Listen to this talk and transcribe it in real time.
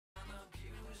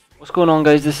What's going on,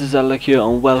 guys? This is Alec here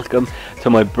and welcome to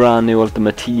my brand new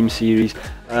Ultimate Team series.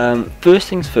 First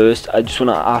things first, I just want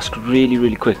to ask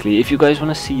really quickly, if you guys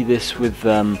want to see this with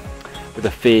a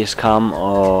face cam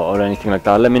or anything like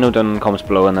that, let me know down in the comments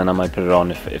below, and then I might put it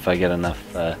on if I get enough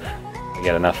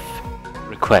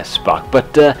requests back.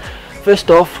 But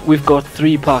first off, we've got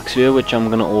 3 packs here which I'm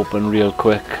going to open real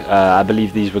quick. I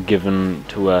believe these were given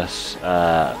to us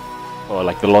for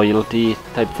like the loyalty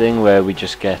type thing, where we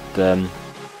just get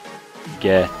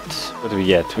what do we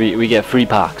get? We get 3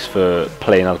 packs for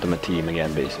playing Ultimate Team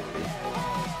again, basically.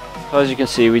 So as you can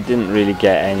see, we didn't really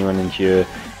get anyone in here.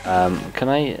 Can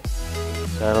I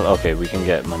sell? Okay, we can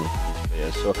get money for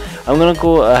these players. So I'm gonna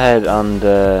go ahead and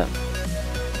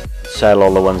sell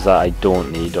all the ones that I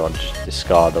don't need, or just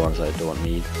discard the ones that I don't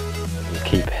need. I'll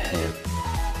keep him.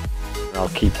 I'll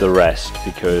keep the rest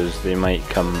because they might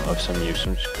come of some use.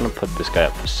 I'm just gonna put this guy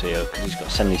up for sale because he's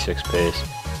got 76 pace.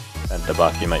 Centre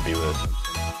back, he might be worth something.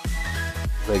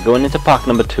 So going into pack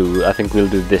number 2, I think we'll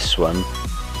do this one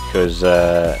because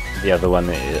the other one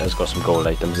has got some gold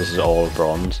items. This is all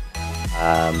bronze.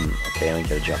 Okay, let me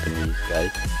get a Japanese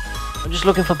guy. I'm just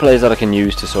looking for players that I can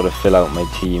use to sort of fill out my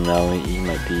team now. He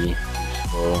might be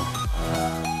useful.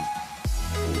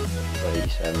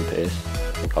 87 pace.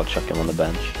 I think I'll chuck him on the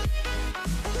bench.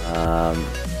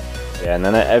 Yeah, and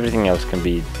then everything else can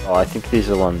be. Oh, I think these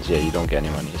are the ones. Yeah, you don't get any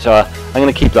money. So I'm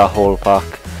gonna keep that whole pack.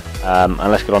 And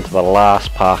let's get on to the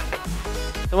last pack.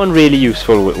 Someone really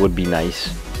useful would be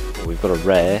nice. Oh, we've got a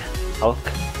rare Hulk.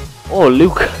 Oh,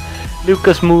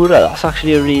 Lucas Moura. That's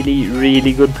actually a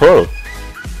really good pull.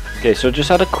 Okay, so just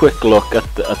had a quick look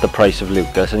at the price of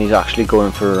Lucas, and he's actually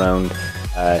going for around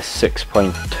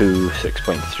 6.2,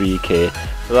 6.3k.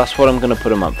 So that's what I'm going to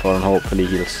put him up for, and hopefully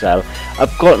he'll sell.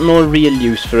 I've got no real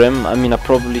use for him. I mean, I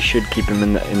probably should keep him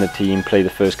in the team, play the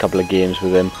first couple of games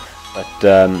with him.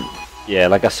 But yeah,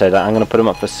 like I said, I'm going to put him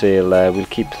up for sale. We'll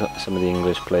keep some of the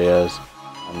English players,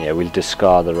 and yeah, we'll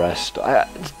discard the rest.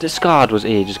 Discard was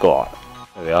ages ago.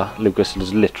 There we are. Lucas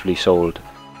is literally sold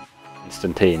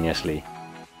instantaneously.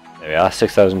 There we are,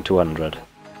 6,200.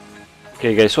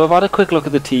 Okay guys, so I've had a quick look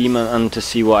at the team and to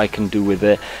see what I can do with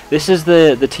it. This is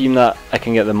the team that I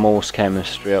can get the most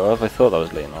chemistry out of. I thought that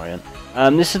was Leighton Orient.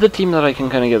 This is the team that I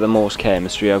can kind of get the most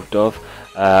chemistry out of.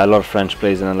 A lot of French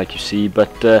players in it, like you see,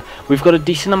 but we've got a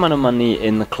decent amount of money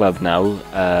in the club now,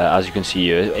 as you can see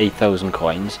here, 8,000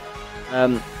 coins.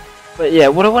 But yeah,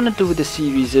 what I want to do with the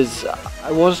series is,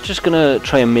 I was just going to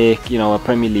try and make, you know, a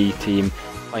Premier League team,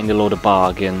 find a load of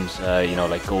bargains, you know,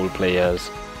 like gold players,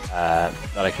 that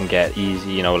I can get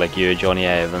easy, you know, like your Johnny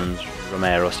Evans,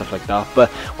 Romero, stuff like that. But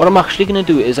what I'm actually going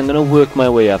to do is I'm going to work my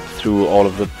way up through all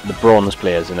of the bronze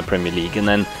players in the Premier League, and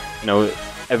then, you know,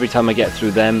 every time I get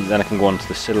through them, then I can go on to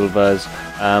the silvers.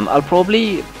 I'll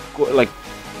probably go, like,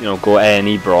 you know, go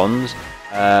any bronze,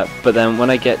 but then when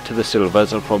I get to the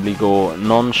silvers, I'll probably go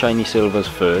non-shiny silvers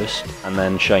first, and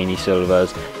then shiny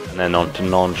silvers, and then on to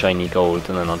non-shiny gold,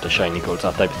 and then on to shiny golds,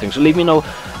 that type of thing. So leave me know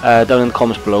down in the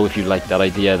comments below if you like that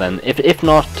idea. Then if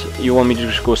not, you want me to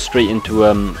just go straight into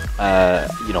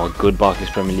you know, a good Barclays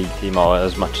Premier League team, or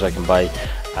as much as I can buy,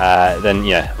 then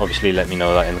yeah, obviously let me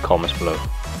know that in the comments below.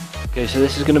 Okay, so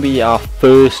this is going to be our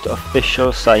first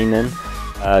official signing,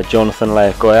 Jonathan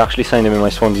Leko. I actually signed him in my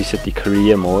Swansea City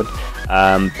career mode,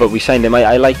 but we signed him.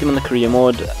 I liked him in the career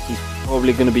mode. He's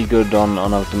probably going to be good on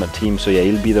Ultimate Team, so yeah,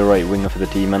 he'll be the right winger for the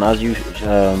team. And as you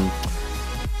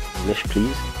English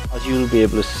please, as you'll be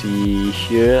able to see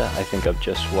here, I think I've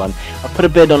just won. I've put a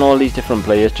bid on all these different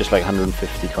players, just like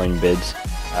 150 coin bids,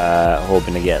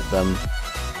 hoping to get them.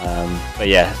 But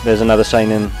yeah, there's another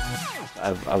signing.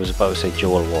 I was about to say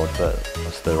Joel Ward, but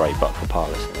that's the right back for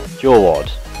Palace. Joe Ward,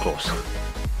 close.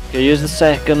 Okay, here's the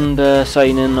second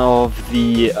signing of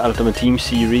the Ultimate Team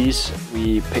series.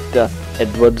 We picked up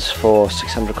Edwards for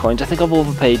 600 coins. I think I've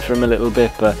overpaid for him a little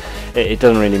bit, but it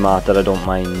doesn't really matter. I don't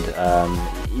mind.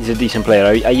 He's a decent player.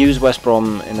 I used West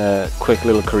Brom in a quick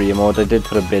little career mode. I did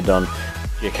put a bid on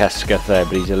Jakesca there,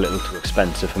 but he's a little too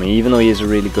expensive for me. Even though he is a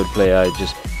really good player,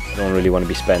 I don't really want to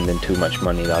be spending too much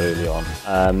money that early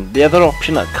on. The other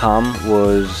option at Cam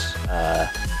was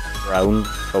Brown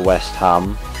for West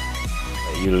Ham.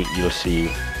 You'll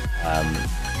see.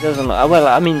 Doesn't well.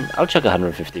 I mean, I'll chuck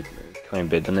 150 coin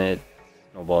bid on it,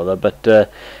 no bother.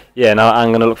 But yeah, now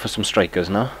I'm gonna look for some strikers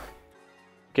now.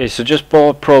 Okay, so just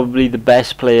bought probably the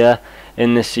best player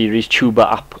in this series,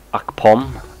 Chuba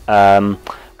Akpom.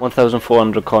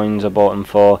 1,400 coins I bought him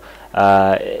for.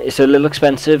 It's a little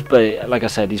expensive, but like I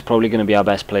said, he's probably going to be our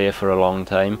best player for a long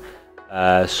time.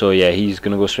 So yeah, he's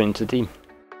going to go straight into the team.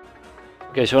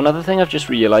 Okay, so another thing I've just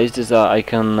realised is that I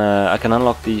can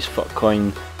unlock these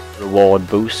coin reward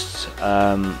boosts.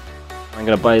 I'm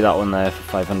going to buy that one there for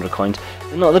 500 coins.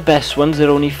 They're not the best ones, they're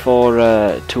only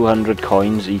for 200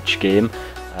 coins each game,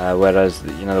 whereas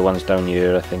you know the ones down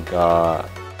here I think are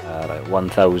like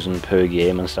 1,000 per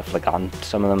game and stuff like that, and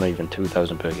some of them are even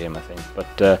 2,000 per game I think.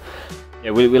 But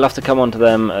yeah, we'll have to come on to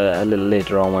them a little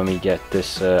later on when we get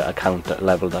this account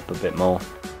leveled up a bit more.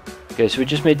 Okay, so we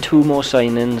just made 2 more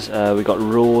signings. We got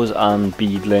Rose and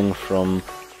Beadling from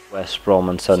West Brom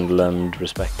and Sunderland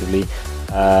respectively.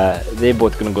 They're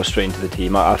both going to go straight into the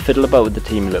team. I fiddle about with the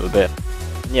team a little bit.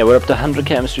 Yeah, we're up to 100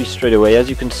 chemistry straight away. As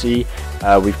you can see,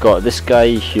 we've got this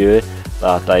guy here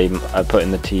that I put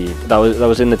in the team. That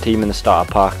was in the team in the starter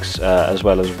packs, as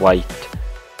well as White,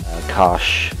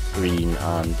 Cash, Green,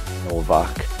 and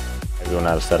Novak. Everyone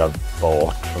else that I've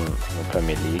bought from the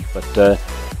Premier League. But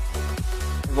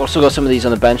we've also got some of these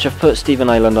on the bench. I've put Stephen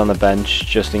Ireland on the bench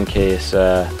just in case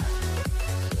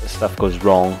stuff goes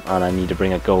wrong and I need to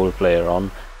bring a goal player on.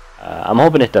 I'm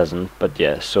hoping it doesn't, but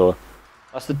yeah. So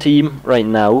that's the team right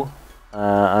now,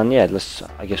 and yeah,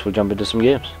 I guess we'll jump into some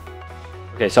games.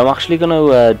 Okay, so I'm actually going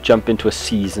to jump into a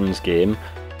seasons game.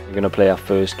 We're going to play our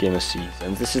first game of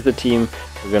seasons. This is the team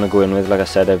we're going to go in with. Like I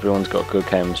said, everyone's got good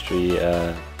chemistry,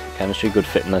 good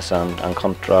fitness, and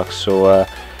contracts. So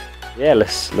yeah,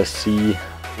 let's see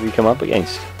who we come up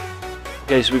against.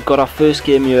 Okay, so we've got our first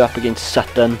game here up against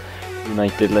Sutton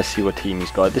United. Let's see what team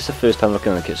he's got. This is the first time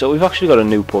looking at the kit. So we've actually got a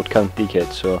Newport County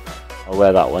kit. So I'll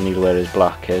wear that one. He'll wear his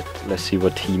black kit. Let's see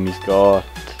what team he's got.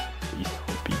 Please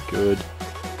don't be good.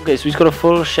 Okay, so he's got a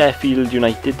full Sheffield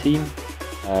United team.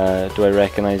 Do I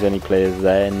recognise any players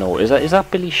there? No. Is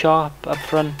that Billy Sharp up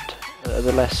front?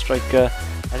 The left striker?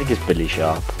 I think it's Billy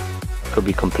Sharp. I could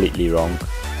be completely wrong.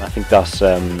 I think that's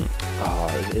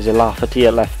is it Lafferty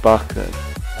at left back?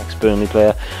 Ex-Burnley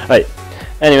player. Right.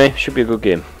 Anyway, should be a good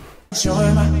game.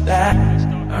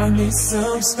 I need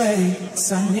some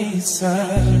space, I need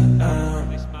some.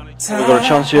 We've got a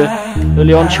chance here.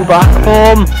 Early on, Chewbacca,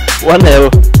 boom!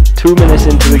 1-0. 2 minutes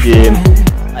into the game.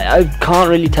 I can't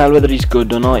really tell whether he's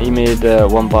good or not. He made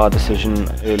one bad decision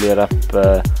earlier up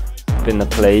in the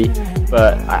play,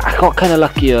 but I got kind of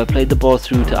lucky. I played the ball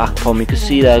through to Ep.1. You can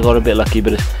see there I got a bit lucky,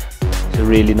 but it's a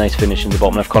really nice finish in the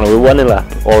bottom left corner. We're 1-0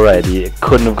 up already. It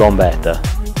couldn't have gone better.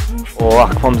 Oh,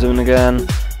 Ep.1's in again.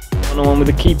 1-1 with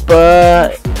the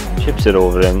keeper. Chips it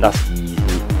over him. That's easy.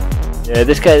 Yeah,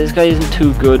 this guy isn't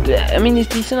too good. I mean, he's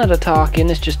decent at attacking.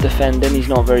 It's just defending he's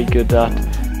not very good at.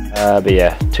 But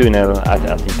yeah, 2-0. I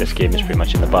think this game is pretty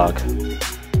much in the bag.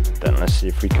 Then let's see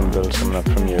if we can build something up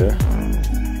from here.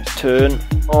 Let's turn.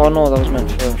 Oh no, that was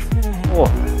meant for. Oh,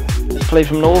 let's play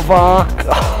from Novak.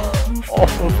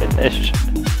 Awful finish.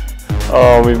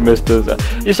 Oh, we've missed it.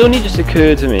 It's only just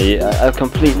occurred to me, I've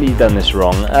completely done this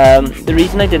wrong. The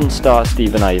reason I didn't start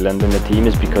Stephen Ireland in the team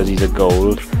is because he's a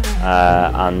gold,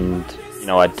 and you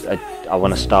know I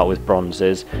want to start with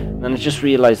bronzes. And then I just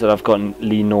realised that I've got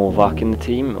Lee Novak in the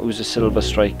team, who's a silver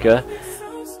striker.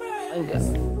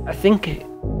 I think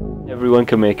everyone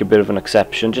can make a bit of an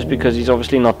exception, just because he's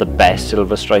obviously not the best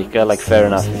silver striker. Like, fair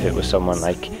enough if it was someone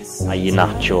like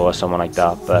Iheanacho or someone like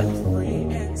that, but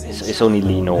it's only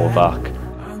Lee Novak.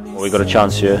 Oh, we got a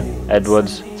chance here.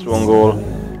 Edwards, through on goal.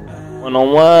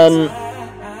 1-on-1.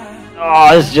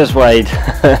 Oh, it's just wide.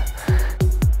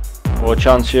 Oh,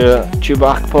 chance here.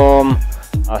 Chewbacca.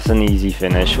 That's an easy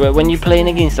finish. When you're playing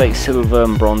against like silver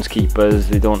and bronze keepers,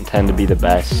 they don't tend to be the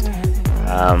best.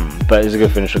 But it's a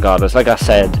good finish regardless. Like I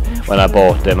said when I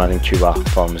bought him, I think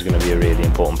Chewbacca is going to be a really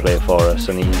important player for us,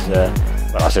 and he's well,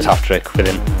 that's his hat-trick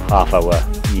within half hour.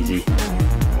 Easy.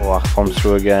 Oh, comes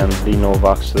through again. Lee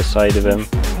Novak's to the side of him.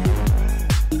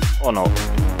 Oh no.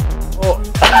 Oh.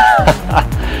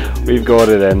 We've got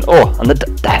it in. Oh, and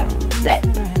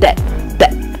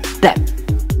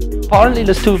apparently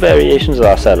there's 2 variations of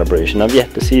that celebration. I've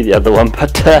yet to see the other one,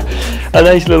 but a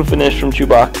nice little finish from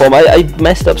Chewbacca. I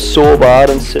messed up so bad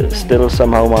and still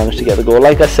somehow managed to get the goal.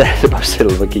 Like I said about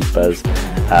silver keepers,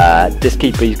 this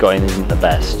keeper he's got in isn't the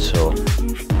best. So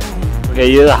okay,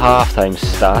 here are the half-time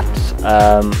stats.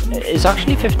 It's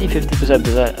actually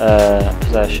 50-50%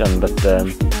 possession, but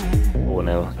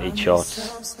 4-0, 8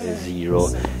 shots, 0.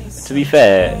 To be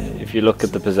fair, if you look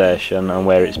at the possession and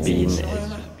where it's been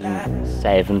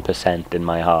 7% in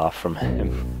my half from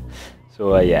him.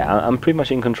 So yeah, I'm pretty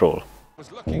much in control.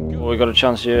 Oh, we got a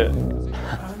chance here.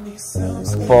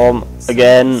 Form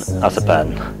again. That's a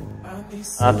pen.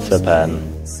 That's a pen.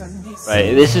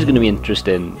 Right, this is going to be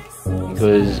interesting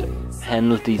because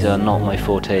penalties are not my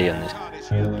forte on this.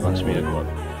 Wants me to go on.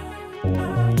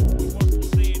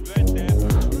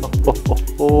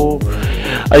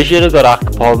 I should have got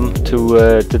Akpom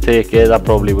to take it. That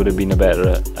probably would have been a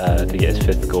better to get his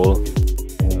 5th goal.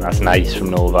 That's nice from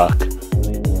Novak.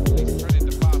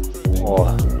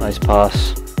 Oh, nice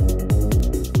pass.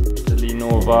 To Lee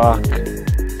Novak.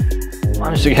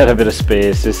 Managed to get a bit of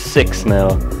space. It's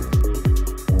 6-0.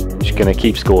 I'm just gonna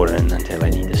keep scoring until I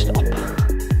need to stop.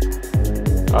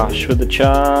 Ash with the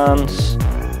chance.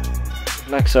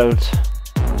 Flex out.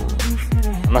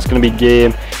 And that's going to be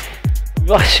game.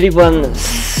 We've actually won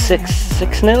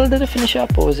 6-0. Did it finish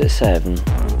up, or was it 7?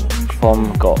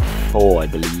 Pom got 4, I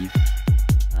believe.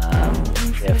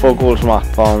 Yeah, 4 goals from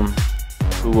Akpom,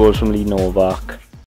 2 goals from Lee Novak.